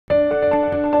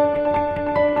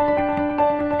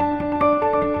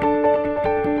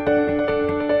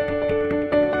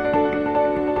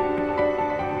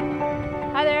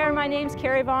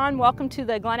welcome to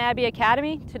the Glen Abbey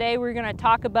Academy. Today we're going to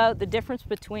talk about the difference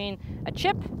between a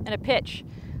chip and a pitch.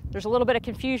 There's a little bit of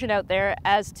confusion out there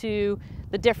as to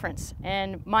the difference,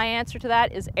 and my answer to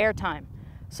that is airtime.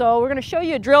 So we're going to show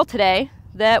you a drill today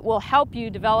that will help you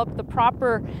develop the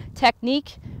proper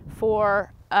technique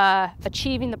for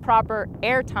achieving the proper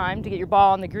airtime to get your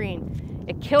ball on the green.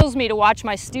 It kills me to watch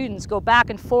my students go back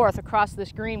and forth across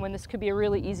this green when this could be a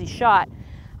really easy shot.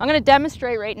 I'm going to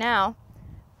demonstrate right now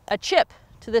a chip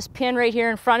to this pin right here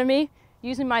in front of me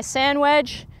using my sand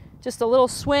wedge, just a little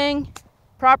swing,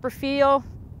 proper feel,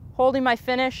 holding my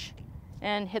finish,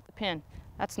 and hit the pin.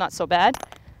 That's not so bad.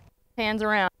 Hands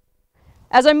around.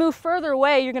 As I move further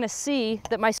away, you're going to see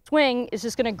that my swing is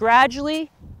just going to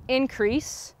gradually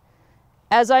increase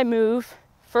as I move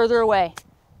further away.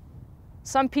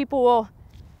 Some people will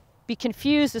be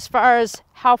confused as far as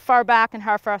how far back and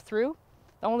how far through.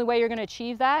 The only way you're going to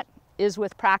achieve that is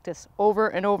with practice over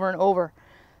and over and over.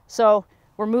 So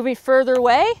we're moving further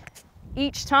away.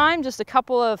 Each time, just a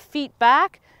couple of feet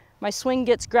back, my swing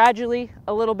gets gradually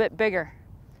a little bit bigger.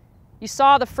 You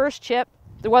saw the first chip,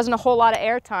 there wasn't a whole lot of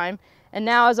air time, and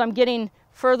now as I'm getting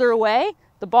further away,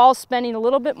 the ball's spending a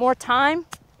little bit more time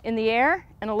in the air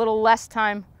and a little less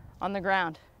time on the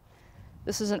ground.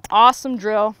 This is an awesome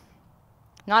drill.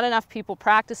 Not enough people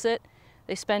practice it.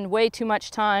 They spend way too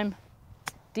much time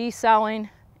decelling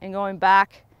and going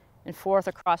back and forth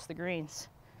across the greens.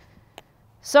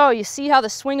 So you see how the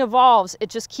swing evolves.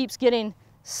 It just keeps getting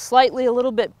slightly a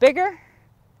little bit bigger.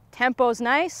 Tempo's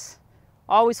nice,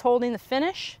 always holding the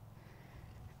finish.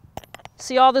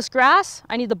 See all this grass?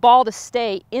 I need the ball to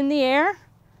stay in the air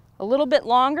a little bit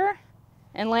longer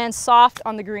and land soft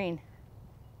on the green.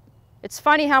 It's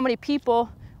funny how many people,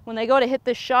 when they go to hit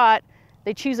this shot,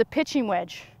 they choose a pitching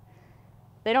wedge.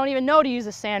 They don't even know to use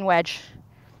a sand wedge.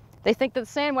 They think that the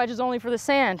sand wedge is only for the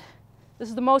sand. This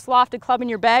is the most lofted club in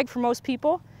your bag for most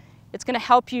people. It's going to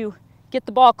help you get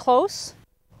the ball close.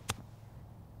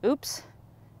 Oops,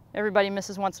 everybody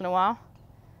misses once in a while.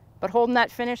 But holding that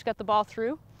finish, got the ball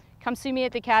through. Come see me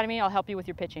at the academy, I'll help you with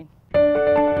your pitching.